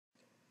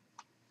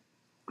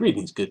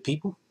Greetings, good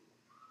people.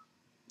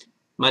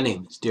 My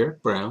name is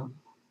Derek Brown,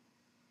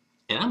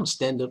 and I'm a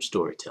stand-up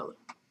storyteller.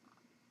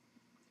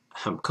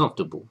 I'm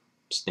comfortable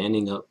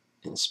standing up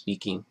and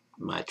speaking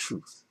my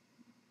truth.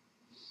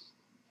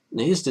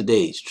 Now, here's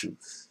today's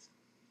truth.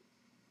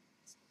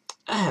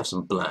 I have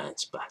some blind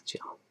spots,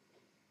 y'all.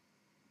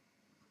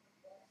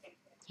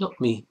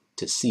 Help me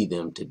to see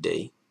them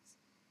today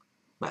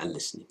by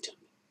listening to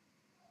me.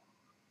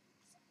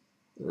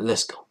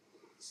 Let's go.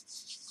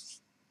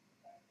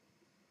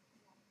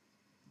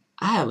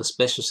 I have a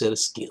special set of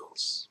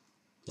skills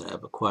that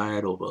I've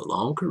acquired over a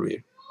long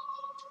career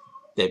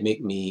that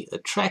make me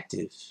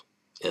attractive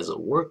as a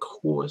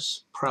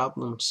workhorse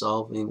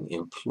problem-solving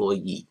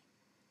employee,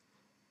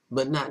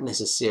 but not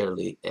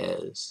necessarily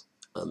as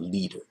a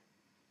leader.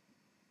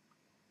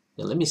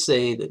 Now, let me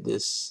say that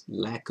this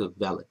lack of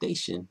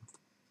validation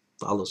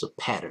follows a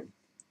pattern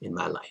in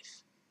my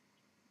life.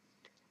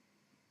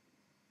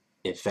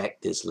 In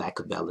fact, this lack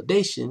of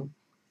validation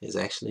has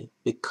actually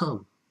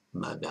become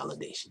my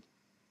validation.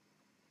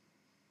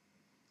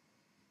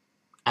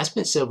 I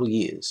spent several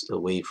years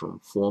away from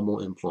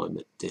formal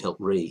employment to help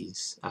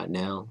raise our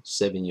now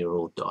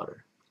 7-year-old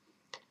daughter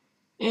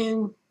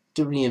and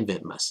to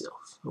reinvent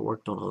myself. I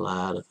worked on a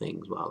lot of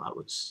things while I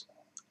was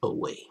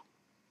away.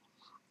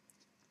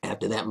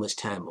 After that much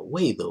time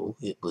away, though,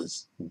 it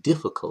was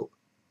difficult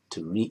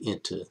to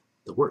re-enter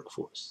the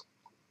workforce.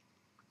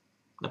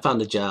 I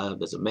found a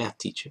job as a math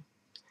teacher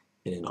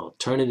in an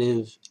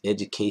alternative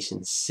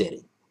education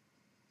setting.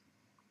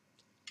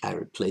 I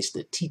replaced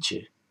a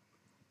teacher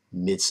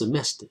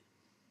mid-semester.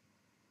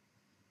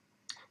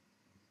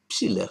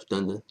 She left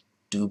under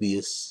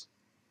dubious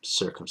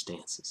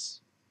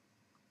circumstances.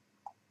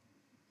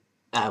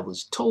 I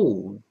was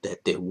told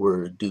that there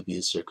were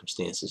dubious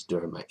circumstances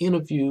during my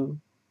interview,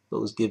 but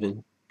was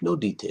given no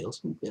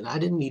details, and I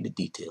didn't need the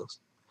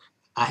details.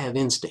 I have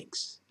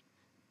instincts,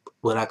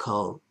 what I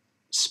call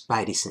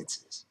spidey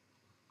senses,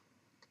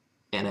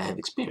 and I have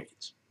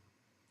experience.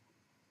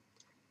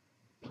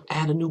 I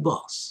had a new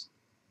boss.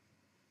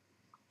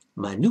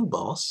 My new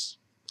boss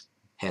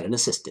had an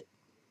assistant.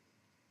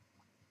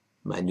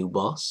 My new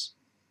boss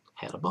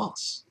had a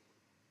boss.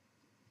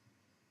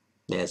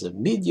 As a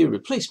mid-year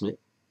replacement,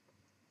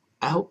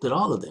 I hoped that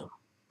all of them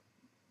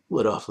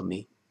would offer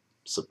me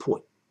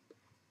support,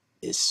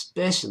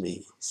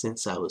 especially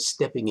since I was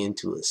stepping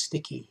into a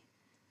sticky,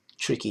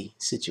 tricky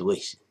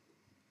situation.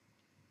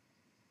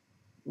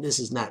 This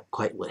is not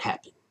quite what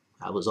happened.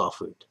 I was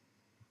offered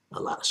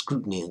a lot of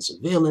scrutiny and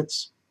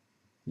surveillance,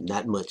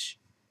 not much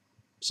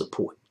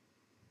support.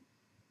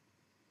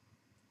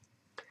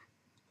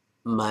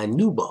 My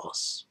new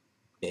boss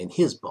and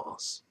his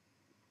boss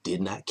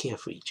did not care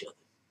for each other.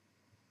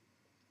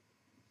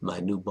 My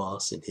new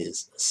boss and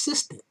his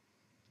assistant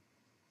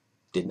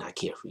did not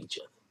care for each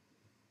other.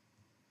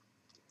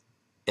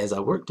 As I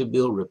worked to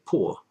build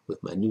rapport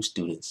with my new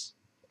students,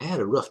 I had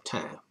a rough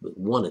time with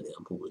one of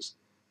them who was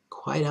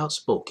quite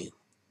outspoken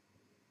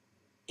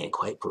and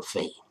quite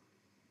profane.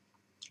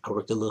 I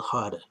worked a little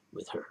harder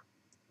with her.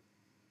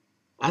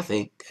 I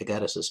think I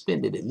got her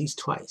suspended at least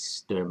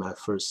twice during my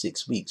first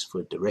 6 weeks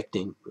for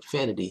directing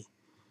profanity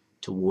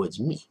towards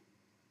me.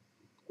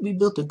 We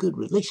built a good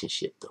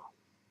relationship, though.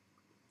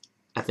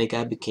 I think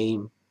I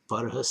became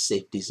part of her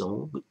safety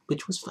zone,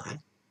 which was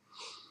fine.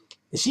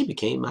 And she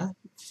became my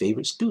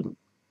favorite student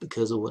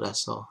because of what I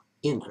saw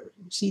in her.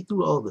 See,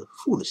 through all the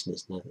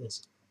foolishness, now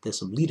there's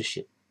some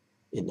leadership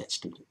in that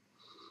student.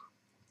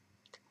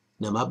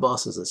 Now, my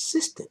boss's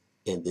assistant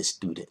and this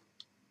student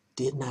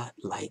did not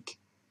like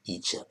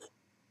each other.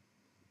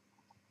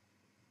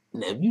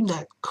 Now, if you're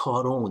not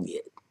caught on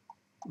yet,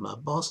 my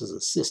boss's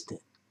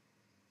assistant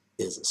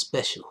is a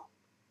special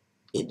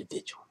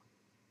individual,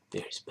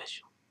 very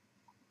special.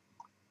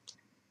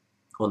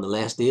 On the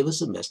last day of the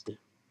semester,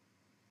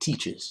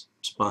 teachers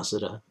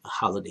sponsored a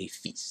holiday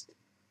feast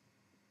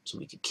so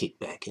we could kick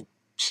back and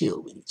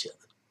chill with each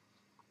other.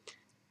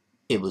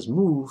 It was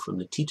moved from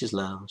the teacher's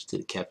lounge to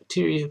the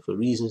cafeteria for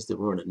reasons that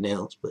weren't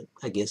announced, but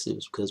I guess it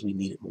was because we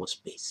needed more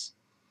space.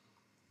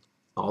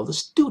 All the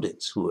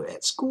students who were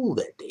at school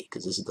that day,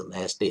 because this is the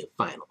last day of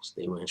finals,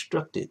 they were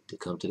instructed to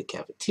come to the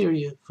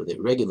cafeteria for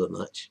their regular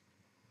lunch.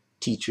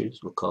 Teachers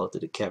were called to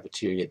the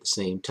cafeteria at the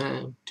same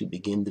time to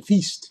begin the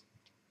feast.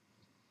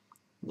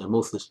 Now,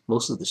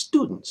 most of the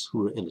students who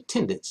were in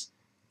attendance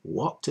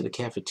walked to the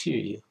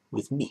cafeteria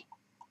with me.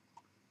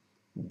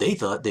 They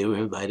thought they were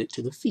invited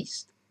to the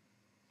feast.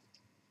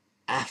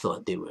 I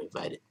thought they were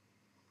invited.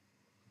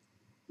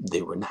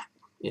 They were not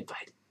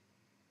invited.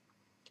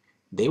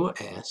 They were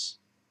asked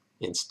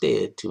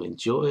instead to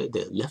enjoy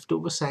their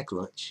leftover sack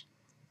lunch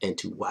and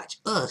to watch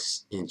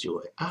us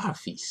enjoy our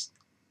feast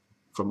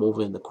from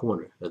over in the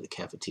corner of the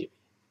cafeteria.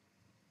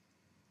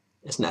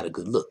 That's not a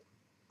good look.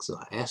 So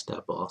I asked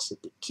our boss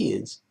if the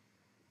kids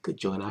could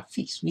join our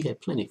feast. We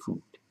had plenty of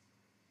food.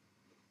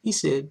 He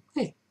said,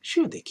 hey,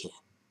 sure they can.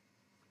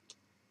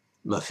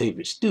 My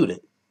favorite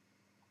student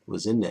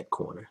was in that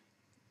corner,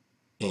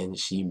 and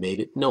she made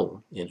it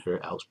known in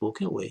her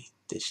outspoken way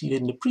that she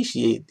didn't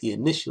appreciate the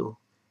initial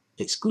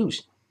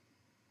exclusion.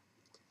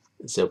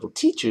 Several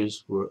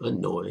teachers were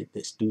annoyed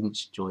that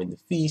students joined the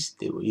feast.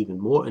 They were even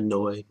more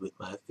annoyed with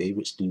my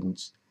favorite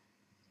students'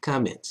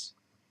 comments.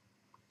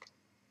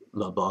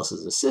 My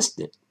boss's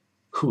assistant,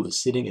 who was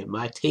sitting at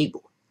my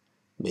table,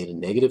 made a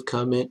negative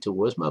comment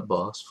towards my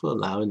boss for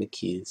allowing the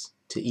kids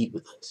to eat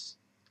with us.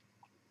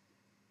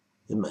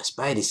 Then my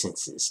spidey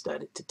senses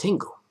started to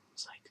tingle.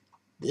 It's like,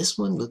 this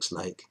one looks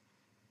like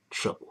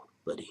trouble,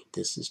 buddy.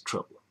 This is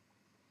trouble.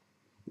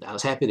 I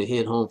was happy to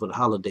head home for the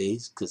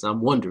holidays because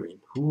I'm wondering,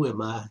 who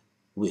am I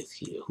with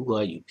here? Who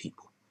are you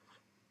people?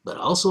 But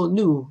I also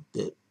knew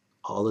that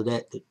all of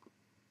that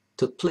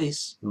took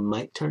place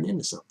might turn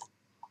into something.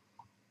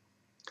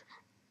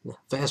 Now,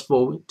 fast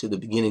forward to the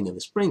beginning of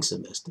the spring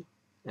semester,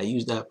 I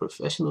used our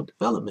professional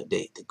development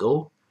day to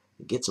go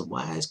and get some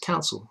wise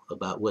counsel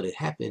about what had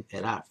happened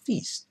at our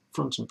feast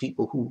from some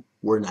people who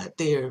were not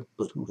there,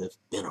 but who have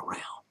been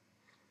around.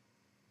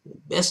 The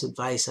best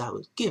advice I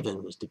was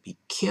given was to be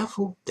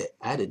careful that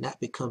I did not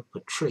become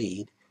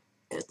portrayed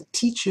as the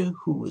teacher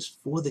who was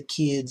for the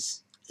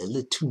kids a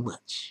little too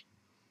much.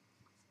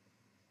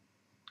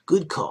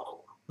 Good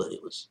call, but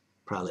it was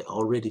probably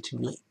already too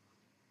late.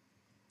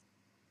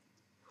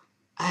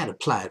 I had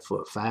applied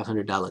for a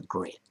 $500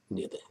 grant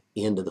near the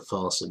end of the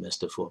fall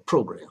semester for a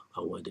program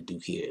I wanted to do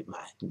here at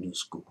my new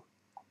school.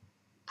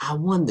 I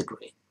won the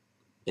grant,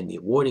 and the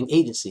awarding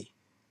agency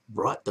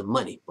brought the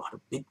money, brought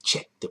a big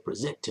check to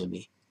present to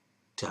me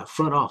to our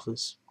front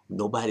office.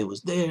 Nobody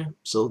was there,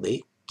 so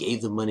they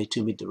gave the money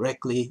to me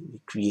directly. We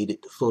created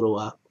the photo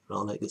op and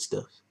all that good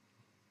stuff.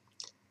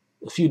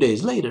 A few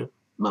days later,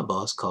 my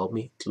boss called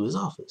me to his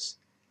office.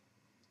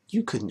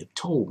 You couldn't have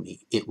told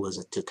me it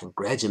wasn't to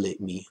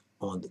congratulate me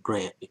on the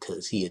grant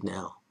because he had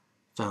now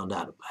found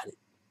out about it.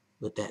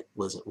 But that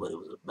wasn't what it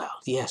was about.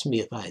 He asked me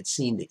if I had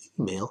seen the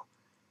email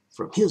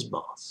from his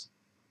boss.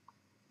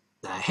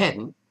 I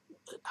hadn't,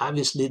 but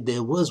obviously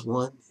there was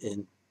one,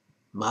 and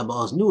my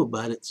boss knew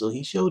about it, so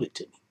he showed it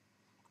to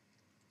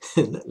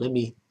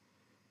me.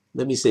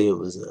 let me say it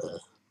was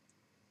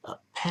a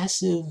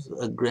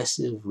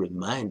passive-aggressive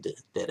reminder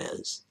that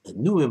as a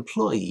new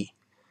employee,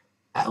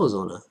 I was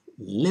on a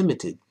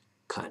limited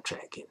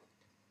contract, and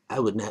I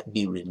would not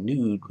be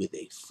renewed with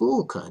a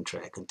full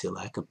contract until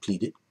I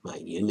completed my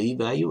yearly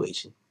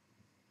evaluation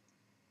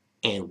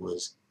and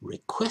was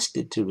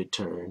requested to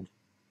return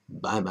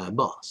by my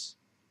boss.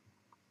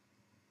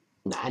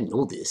 Now, I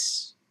know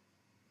this,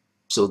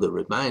 so the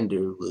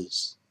reminder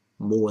was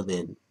more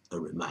than a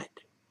reminder.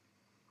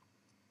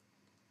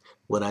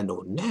 What I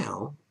know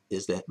now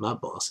is that my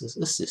boss's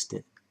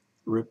assistant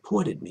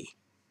reported me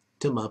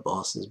to my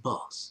boss's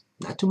boss.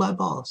 Not to my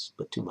boss,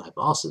 but to my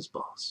boss's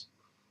boss.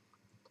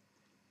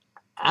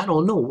 I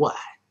don't know why,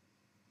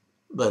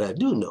 but I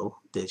do know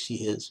that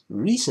she has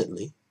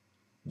recently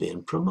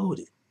been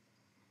promoted.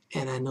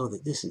 And I know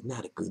that this is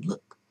not a good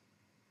look.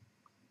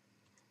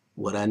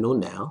 What I know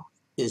now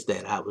is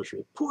that I was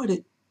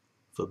reported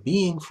for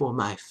being for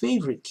my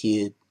favorite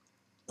kid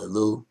a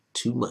little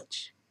too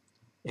much,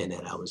 and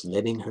that I was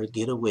letting her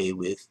get away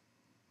with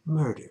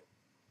murder.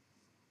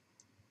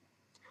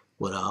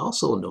 What I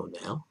also know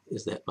now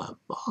is that my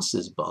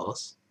boss's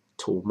boss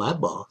told my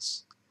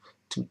boss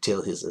to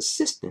tell his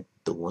assistant,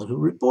 the one who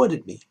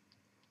reported me,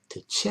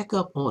 to check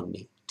up on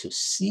me to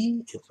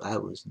see if I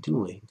was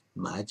doing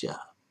my job.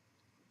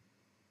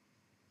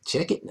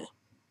 Check it now.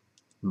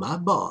 My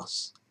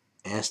boss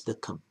asked the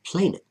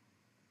complainant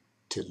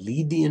to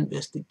lead the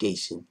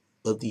investigation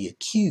of the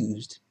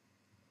accused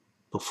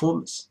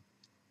performance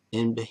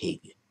and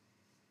behavior.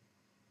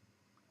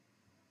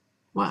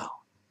 Wow.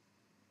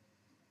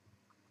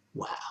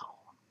 Wow.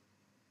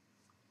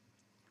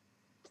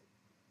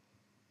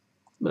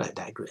 But I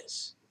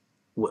digress.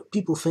 What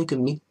people think of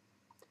me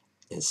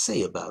and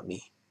say about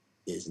me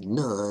is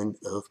none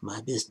of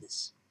my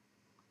business.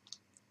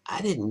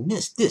 I didn't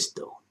miss this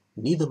though.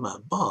 Neither my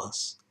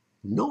boss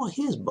nor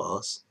his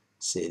boss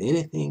said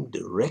anything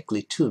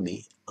directly to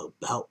me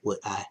about what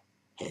I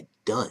had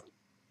done.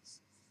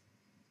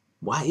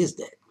 Why is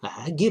that?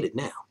 I get it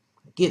now.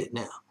 I get it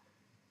now.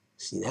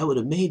 See, that would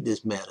have made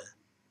this matter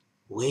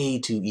way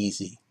too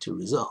easy to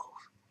resolve.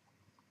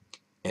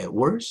 At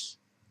worst,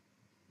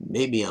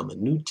 maybe I'm a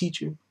new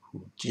teacher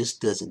who just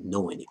doesn't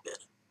know any better,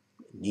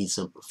 needs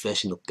some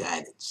professional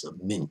guidance, some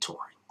mentoring.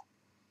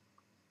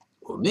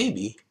 Or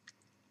maybe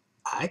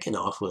I can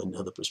offer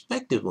another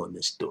perspective on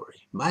this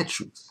story, my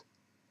truth,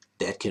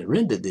 that can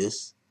render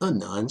this a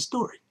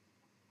non-story.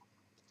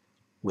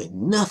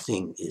 When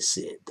nothing is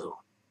said, though,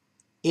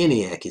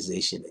 any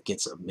accusation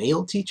against a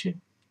male teacher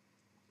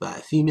by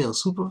a female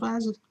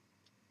supervisor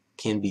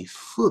can be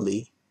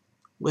fully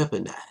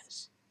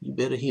weaponized. You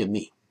better hear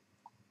me.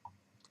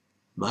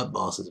 My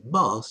boss's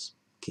boss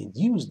can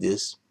use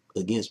this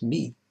against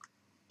me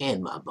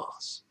and my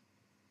boss.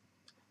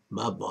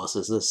 My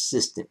boss's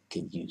assistant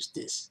can use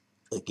this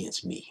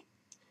against me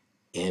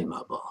and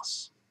my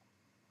boss.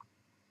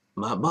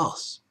 My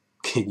boss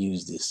can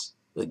use this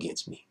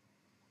against me.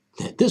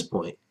 At this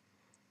point,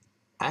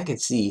 I can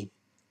see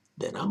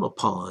that I'm a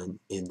pawn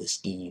in the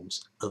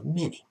schemes of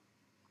many.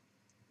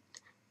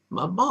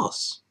 My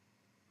boss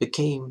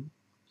became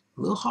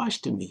a little harsh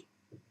to me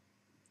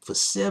for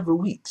several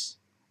weeks.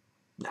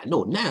 I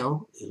know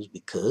now it was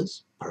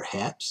because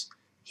perhaps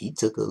he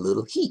took a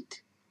little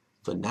heat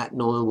for not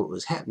knowing what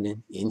was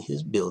happening in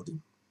his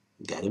building,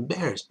 got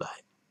embarrassed by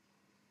it.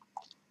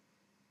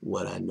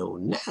 What I know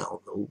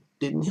now, though,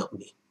 didn't help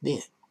me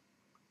then.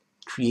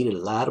 Created a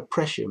lot of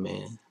pressure,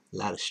 man, a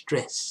lot of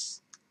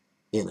stress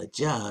in a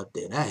job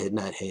that I had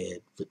not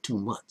had for 2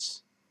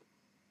 months.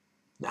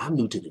 Now, I'm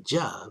new to the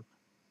job,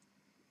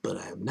 but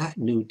I am not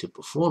new to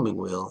performing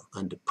well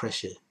under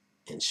pressure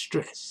and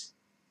stress.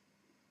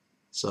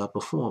 So I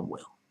perform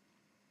well.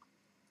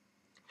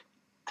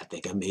 I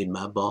think I made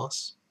my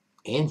boss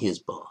and his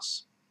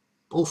boss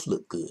both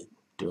look good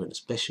during a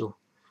special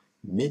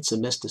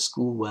mid-semester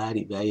school-wide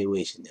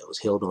evaluation that was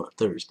held on a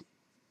Thursday.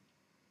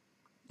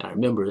 I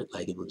remember it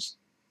like it was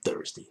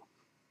Thursday.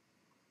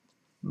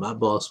 My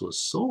boss was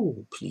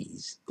so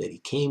pleased that he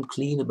came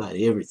clean about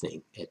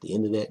everything at the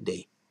end of that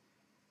day.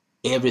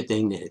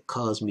 Everything that had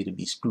caused me to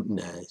be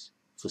scrutinized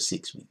for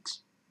 6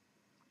 weeks.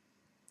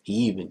 He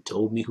even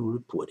told me who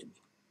reported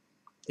me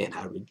and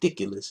how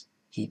ridiculous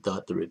he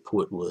thought the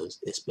report was,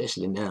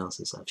 especially now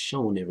since I've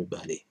shown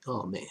everybody,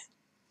 oh man,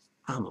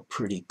 I'm a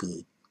pretty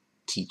good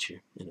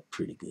teacher and a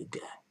pretty good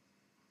guy.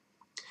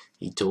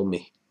 He told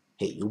me,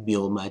 hey, you'll be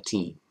on my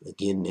team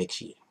again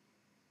next year.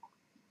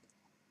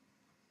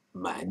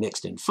 My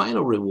next and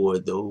final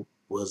reward, though,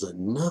 was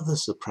another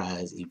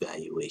surprise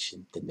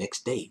evaluation the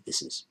next day.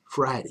 This is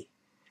Friday,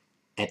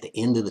 at the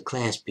end of the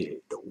class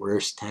period, the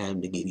worst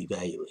time to get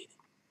evaluated.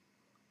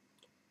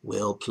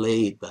 Well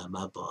played by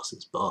my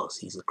boss's boss.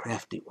 He's a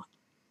crafty one.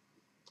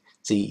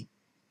 See,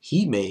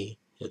 he may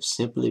have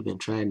simply been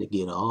trying to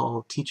get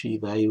all teacher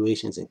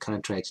evaluations and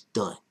contracts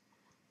done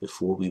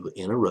before we were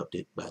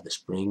interrupted by the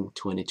spring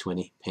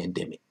 2020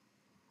 pandemic.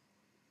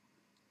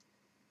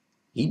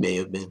 He may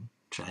have been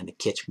trying to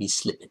catch me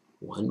slipping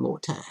one more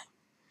time,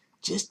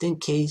 just in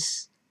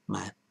case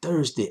my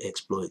Thursday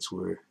exploits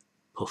were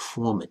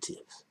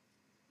performative.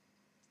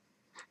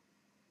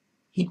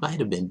 He might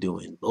have been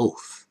doing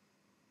both.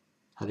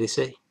 How they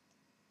say?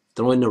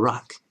 Throwing the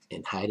rock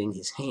and hiding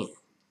his hand.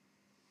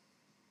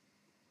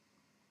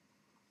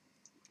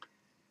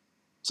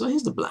 So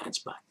here's the blind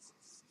spot.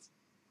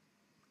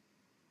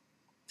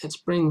 That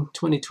spring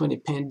 2020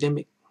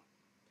 pandemic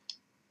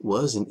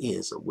was and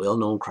is a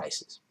well-known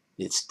crisis.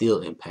 It still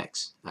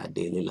impacts our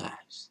daily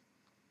lives.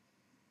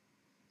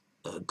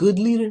 A good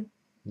leader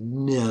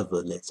never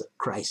lets a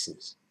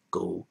crisis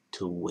go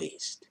to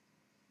waste.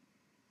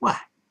 Why?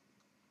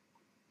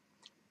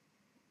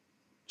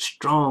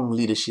 Strong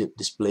leadership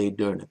displayed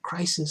during a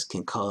crisis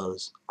can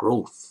cause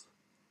growth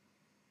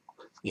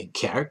in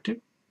character,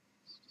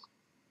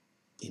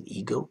 in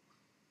ego,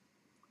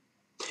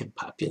 in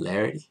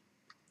popularity,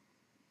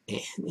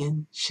 and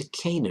in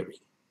chicanery,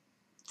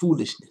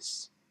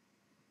 foolishness.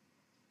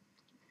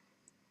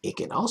 It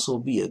can also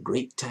be a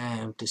great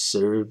time to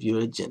serve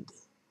your agenda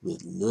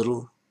with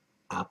little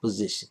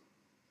opposition.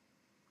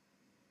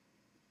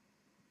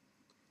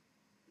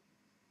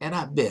 At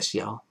our best,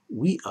 y'all,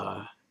 we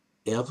are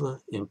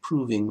ever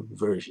improving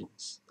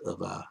versions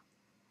of our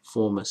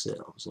former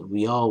selves, and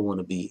we all want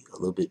to be a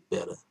little bit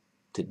better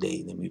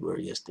today than we were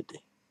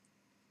yesterday.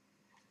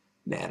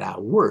 Now, at our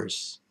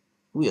worst,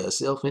 we are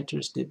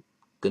self-interested,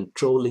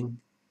 controlling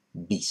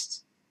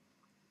beasts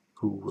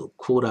who will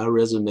quote our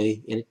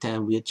resume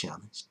anytime we are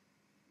challenged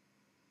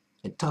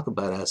and talk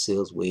about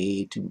ourselves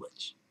way too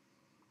much.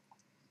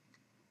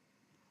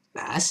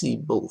 Now, I see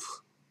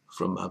both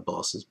from my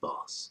boss's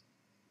boss.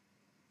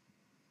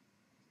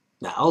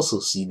 Now, I also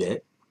see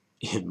that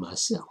in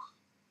myself.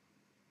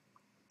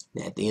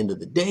 Now, at the end of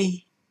the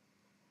day,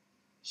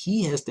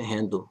 he has to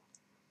handle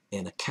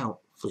and account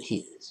for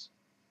his.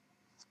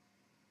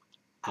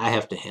 I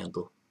have to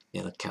handle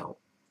and account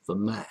for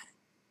mine.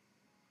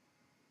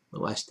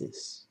 Now watch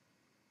this.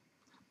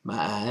 My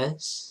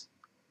eyes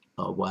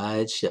are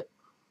wide shut.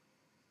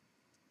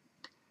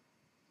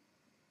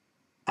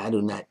 I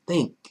do not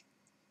think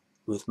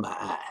with my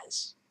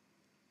eyes.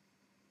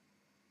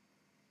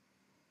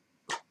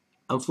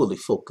 I'm fully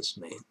focused,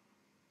 man.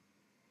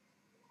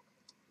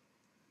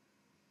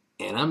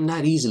 And I'm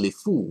not easily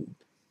fooled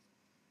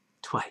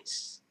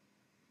twice.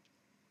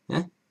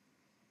 Huh?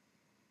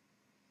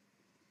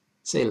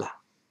 Selah.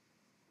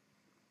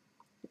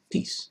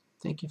 Peace.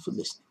 Thank you for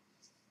listening.